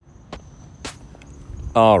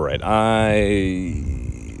All right, I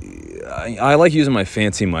like using my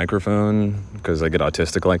fancy microphone because I get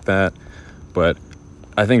autistic like that, but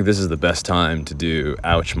I think this is the best time to do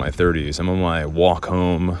Ouch My 30s. I'm on my walk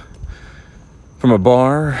home from a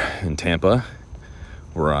bar in Tampa,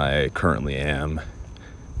 where I currently am,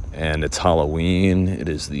 and it's Halloween. It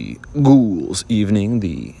is the ghouls evening,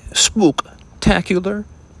 the spooktacular,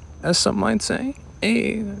 as some might say,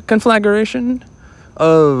 a conflagration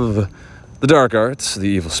of the dark arts, the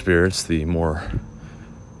evil spirits, the more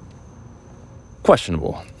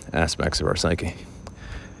questionable aspects of our psyche.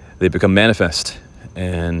 They become manifest,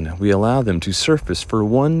 and we allow them to surface for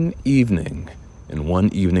one evening, and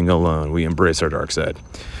one evening alone. We embrace our dark side.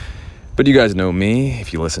 But you guys know me.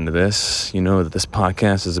 If you listen to this, you know that this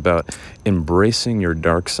podcast is about embracing your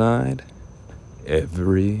dark side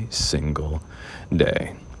every single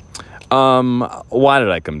day. Why did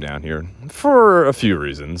I come down here? For a few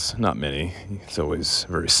reasons, not many. It's always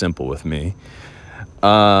very simple with me.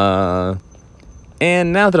 And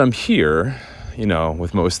now that I'm here,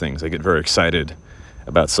 with most things, I get very excited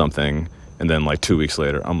about something, and then like 2 weeks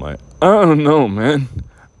later, I'm like, I don't know, man.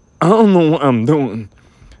 I don't know what I'm doing.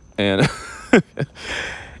 And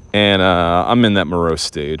I'm in that morose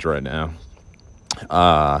stage right now.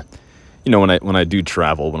 When I do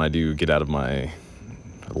travel, when I do get out of my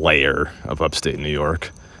layer of upstate New York,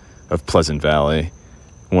 of Pleasant Valley,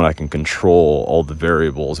 when I can control all the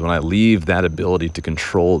variables, when I leave that ability to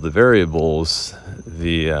control the variables,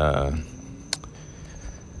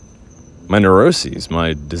 my neuroses,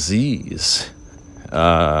 my disease,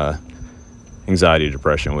 anxiety,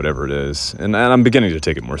 depression, whatever it is, and I'm beginning to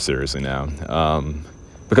take it more seriously now,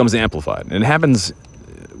 becomes amplified. And it happens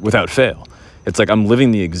without fail. It's like I'm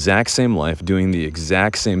living the exact same life, doing the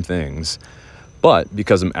exact same things, but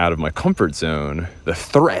because I'm out of my comfort zone, the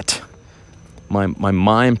threat, my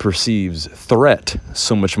mind perceives threat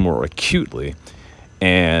so much more acutely,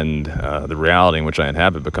 and the reality in which I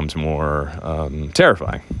inhabit becomes more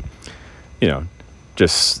terrifying.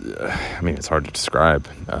 It's hard to describe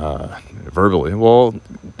verbally. Well,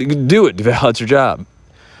 do it, Duval. It's your job.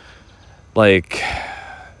 Like,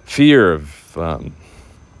 fear of...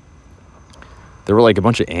 there were like a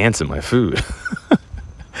bunch of ants in my food.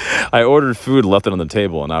 I ordered food, left it on the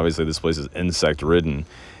table, and obviously this place is insect-ridden.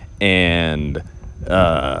 And,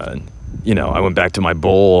 I went back to my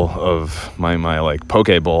bowl of my like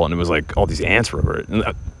poke bowl, and it was like all these ants were over it. And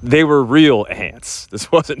they were real ants. This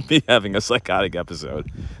wasn't me having a psychotic episode.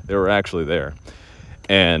 They were actually there.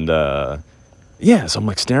 And, so I'm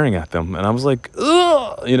like staring at them, and I was like,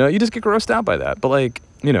 ugh, you just get grossed out by that. But like,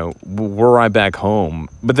 were I back home?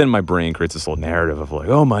 But then my brain creates this little narrative of like,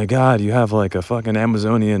 oh my God, you have like a fucking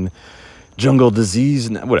Amazonian jungle disease,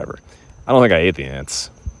 and whatever. I don't think I ate the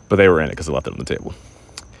ants, but they were in it because I left it on the table.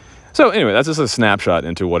 So anyway, that's just a snapshot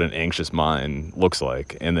into what an anxious mind looks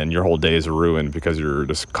like. And then your whole day is ruined because you're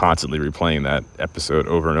just constantly replaying that episode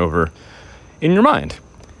over and over in your mind,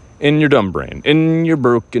 in your dumb brain, in your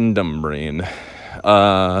broken dumb brain.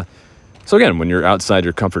 So again, when you're outside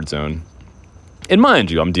your comfort zone, and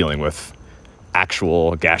mind you, I'm dealing with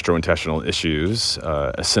actual gastrointestinal issues.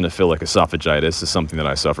 Eosinophilic esophagitis is something that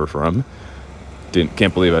I suffer from.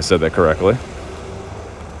 Can't believe I said that correctly.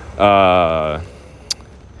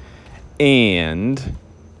 And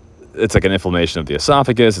it's like an inflammation of the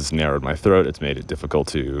esophagus. It's narrowed my throat. It's made it difficult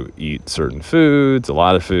to eat certain foods, a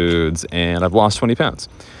lot of foods, and I've lost 20 pounds.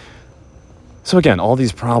 So again, all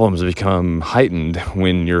these problems become heightened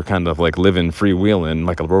when you're kind of like living freewheeling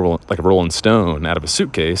like a Rolling Stone out of a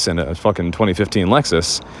suitcase in a fucking 2015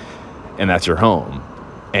 Lexus, and that's your home.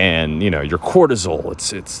 And your cortisol,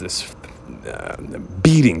 it's this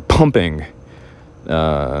beating, pumping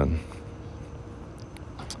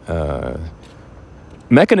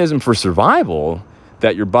mechanism for survival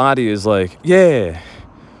that your body is like, yeah,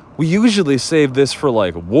 we usually save this for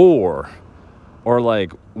like war, or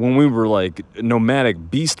like when we were like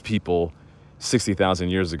nomadic beast people 60,000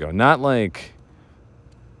 years ago. Not like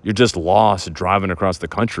you're just lost driving across the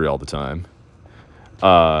country all the time.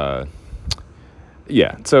 So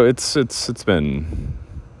it's been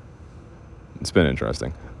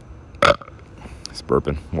interesting. It's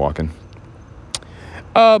burping, walking.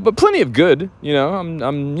 But plenty of good,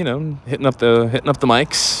 I'm hitting up the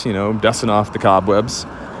mics, dusting off the cobwebs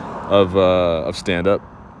of stand-up.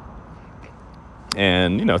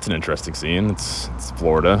 And, it's an interesting scene. It's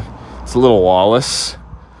Florida. It's a little lawless. A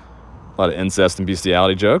lot of incest and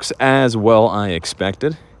bestiality jokes, as well I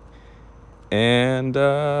expected. And,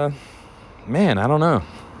 man, I don't know.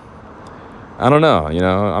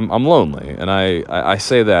 I'm lonely. And I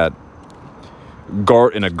say that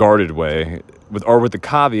in a guarded way, with the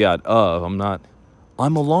caveat of I'm not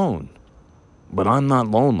I'm alone, but I'm not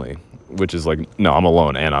lonely, which is like, no, I'm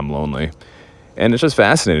alone and I'm lonely. And it's just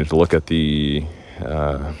fascinating to look at the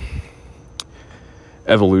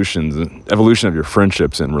evolution of your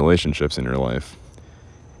friendships and relationships in your life.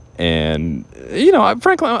 And,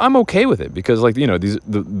 frankly, I'm okay with it because, like,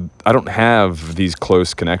 I don't have these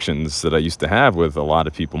close connections that I used to have with a lot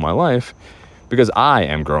of people in my life because I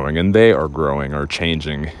am growing and they are growing or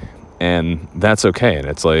changing. And that's okay. And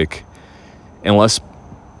it's like, unless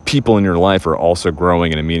people in your life are also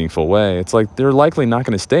growing in a meaningful way, it's like they're likely not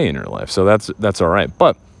going to stay in your life. So that's all right.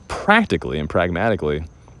 But practically and pragmatically,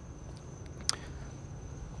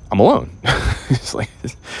 I'm alone. It's like,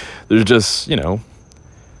 there's just, you're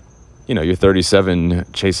 37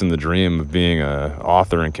 chasing the dream of being an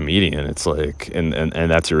author and comedian. It's like, and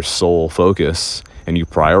that's your sole focus, and you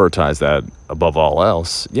prioritize that above all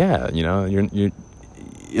else. Yeah, you're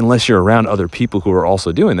unless you're around other people who are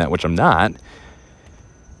also doing that, which I'm not,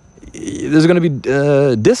 there's going to be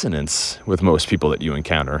dissonance with most people that you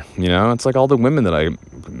encounter. It's like most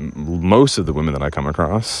of the women that I come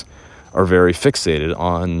across are very fixated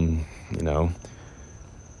on,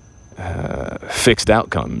 fixed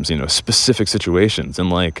outcomes, specific situations. And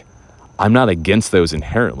like, I'm not against those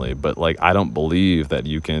inherently, but like, I don't believe that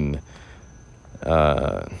you can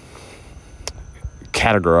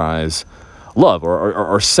categorize love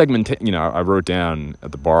or segment. I wrote down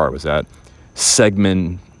at the bar I was at,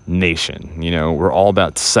 segmentation. We're all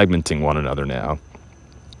about segmenting one another now.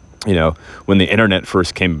 When the internet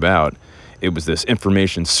first came about, it was this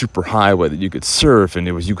information superhighway that you could surf, and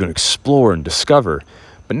you could explore and discover.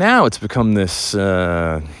 But now it's become this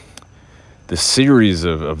series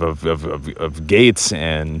of gates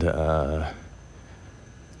and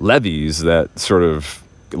levees that sort of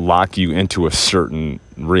lock you into a certain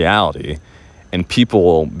reality. And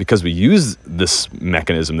people, because we use this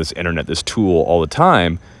mechanism, this internet, this tool all the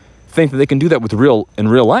time, think that they can do that in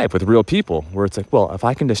real life with real people, where it's like, well, if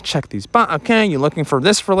I can just check these okay, you're looking for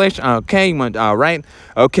this relation, okay, you want, right,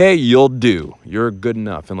 okay, you'll do, you're good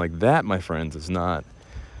enough. And like that, my friends, is not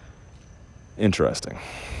interesting.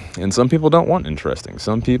 And some people don't want interesting.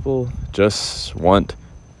 Some people just want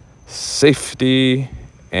safety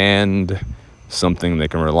and something they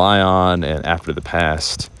can rely on. And after the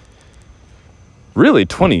past, really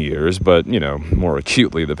 20 years, but, more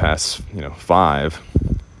acutely the past, 5,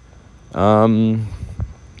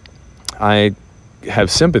 I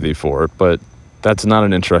have sympathy for it, but that's not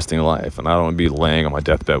an interesting life. And I don't want to be laying on my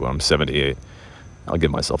deathbed when I'm 78. I'll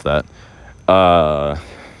give myself that.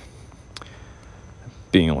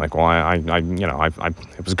 Being like, well,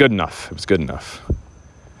 it was good enough. It was good enough.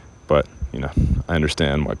 But, I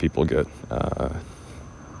understand why people get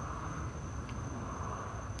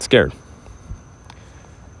scared.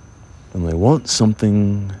 And they want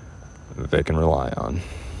something they can rely on.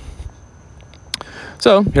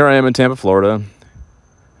 So here I am in Tampa, Florida,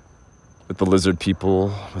 with the lizard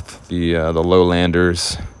people, with the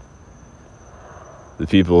lowlanders, the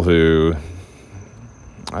people who,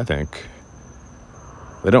 I think,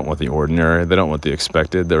 they don't want the ordinary, they don't want the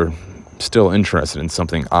expected. They're still interested in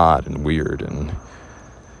something odd and weird. And,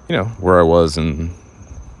 where I was in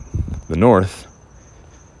the north,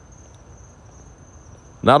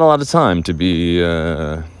 not a lot of time to be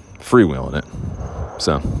freewheeling it.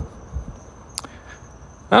 So,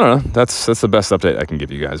 I don't know. That's the best update I can give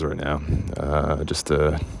you guys right now. Just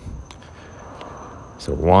a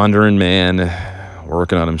wandering man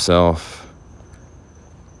working on himself,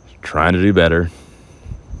 trying to do better.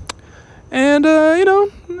 And, I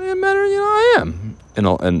am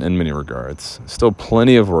in many regards. Still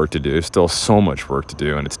plenty of work to do, still so much work to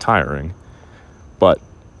do, and it's tiring. But,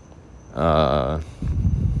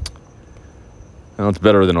 it's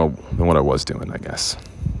better than what I was doing, I guess.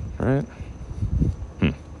 All right?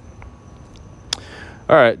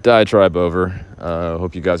 All right, diatribe over.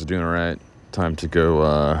 Hope you guys are doing all right. Time to go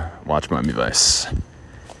watch Miami Vice.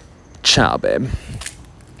 Ciao, babe.